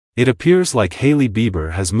It appears like Hailey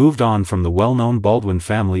Bieber has moved on from the well-known Baldwin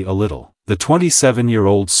family a little. The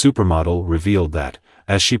 27-year-old supermodel revealed that,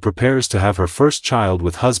 as she prepares to have her first child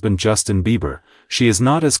with husband Justin Bieber, she is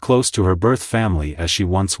not as close to her birth family as she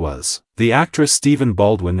once was. The actress Stephen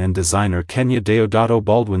Baldwin and designer Kenya Deodato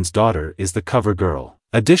Baldwin's daughter is the cover girl.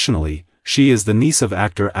 Additionally, she is the niece of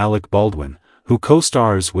actor Alec Baldwin, who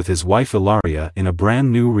co-stars with his wife Ilaria in a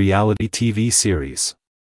brand new reality TV series.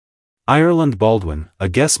 Ireland Baldwin, a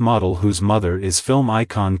guest model whose mother is film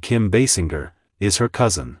icon Kim Basinger, is her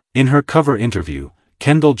cousin. In her cover interview,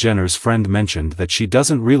 Kendall Jenner's friend mentioned that she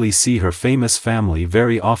doesn't really see her famous family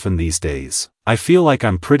very often these days. "I feel like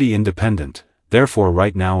I'm pretty independent, therefore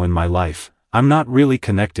right now in my life, I'm not really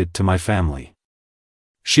connected to my family."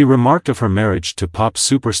 She remarked of her marriage to pop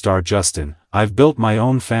superstar Justin, "I've built my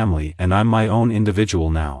own family and I'm my own individual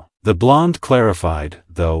now." The blonde clarified,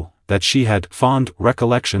 though, that she had fond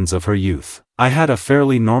recollections of her youth. "I had a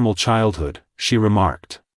fairly normal childhood," she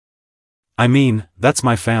remarked. "I mean, that's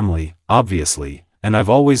my family, obviously, and I've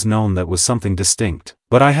always known that was something distinct.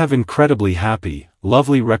 But I have incredibly happy,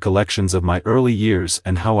 lovely recollections of my early years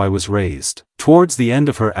and how I was raised." Towards the end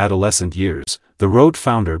of her adolescent years, the Rhode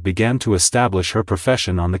founder began to establish her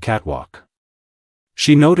profession on the catwalk.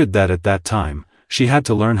 She noted that at that time, she had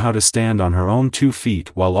to learn how to stand on her own 2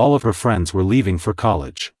 feet while all of her friends were leaving for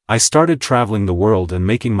college. "I started traveling the world and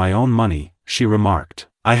making my own money," she remarked.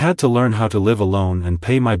 "I had to learn how to live alone and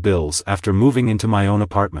pay my bills after moving into my own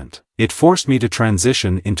apartment. It forced me to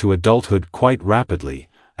transition into adulthood quite rapidly,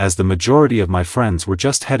 as the majority of my friends were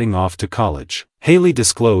just heading off to college." Hailey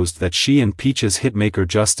disclosed that she and Peach's hitmaker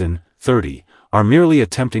Justin, 30, are merely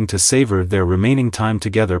attempting to savor their remaining time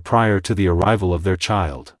together prior to the arrival of their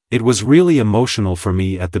child. "It was really emotional for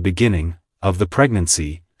me at the beginning of the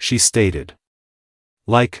pregnancy," she stated.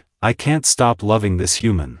 "Like, I can't stop loving this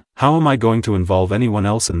human. How am I going to involve anyone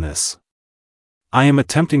else in this? I am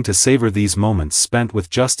attempting to savor these moments spent with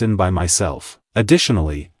Justin by myself."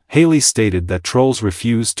 Additionally, Hailey stated that trolls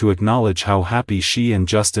refuse to acknowledge how happy she and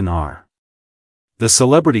Justin are. The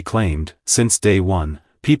celebrity claimed, "Since day one,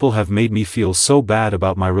 people have made me feel so bad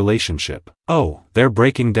about my relationship. Oh, they're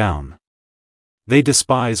breaking down. They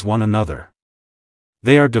despise one another.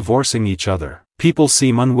 They are divorcing each other. People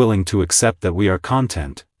seem unwilling to accept that we are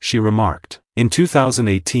content," she remarked. In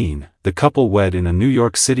 2018, the couple wed in a New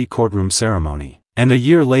York City courtroom ceremony. And a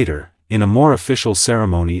year later, in a more official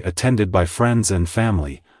ceremony attended by friends and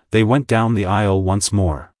family, they went down the aisle once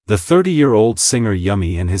more. The 30-year-old singer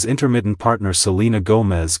Yummy and his intermittent partner Selena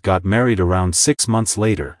Gomez got married around 6 months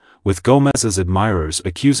later, with Gomez's admirers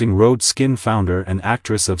accusing Rhode Skin founder and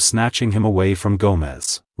actress of snatching him away from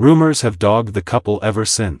Gomez. Rumors have dogged the couple ever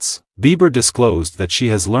since. Bieber disclosed that she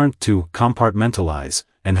has learned to compartmentalize,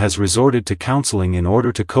 and has resorted to counseling in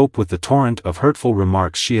order to cope with the torrent of hurtful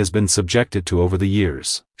remarks she has been subjected to over the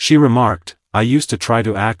years. She remarked, "I used to try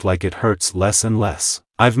to act like it hurts less and less.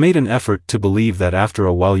 I've made an effort to believe that after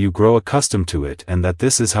a while you grow accustomed to it and that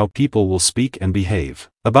this is how people will speak and behave."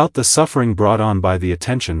 About the suffering brought on by the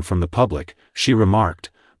attention from the public, she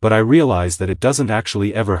remarked, "But I realize that it doesn't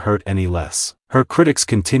actually ever hurt any less." Her critics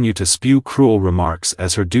continue to spew cruel remarks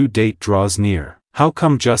as her due date draws near. "How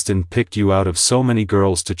come Justin picked you out of so many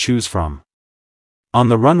girls to choose from?" On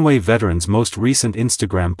the Runway veteran's most recent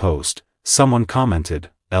Instagram post, someone commented,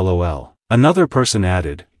 "LOL." Another person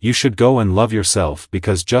added, "You should go and love yourself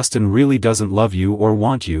because Justin really doesn't love you or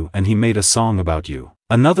want you and he made a song about you."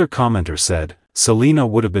 Another commenter said, "Selena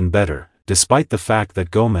would have been better, despite the fact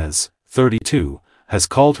that Gomez, 32, has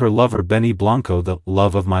called her lover Benny Blanco the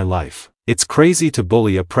love of my life. It's crazy to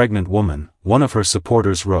bully a pregnant woman," one of her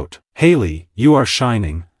supporters wrote. "Hailey, you are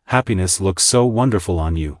shining, happiness looks so wonderful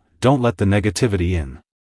on you, don't let the negativity in."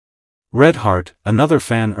 Red Heart, another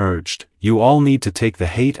fan urged, "You all need to take the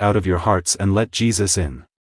hate out of your hearts and let Jesus in."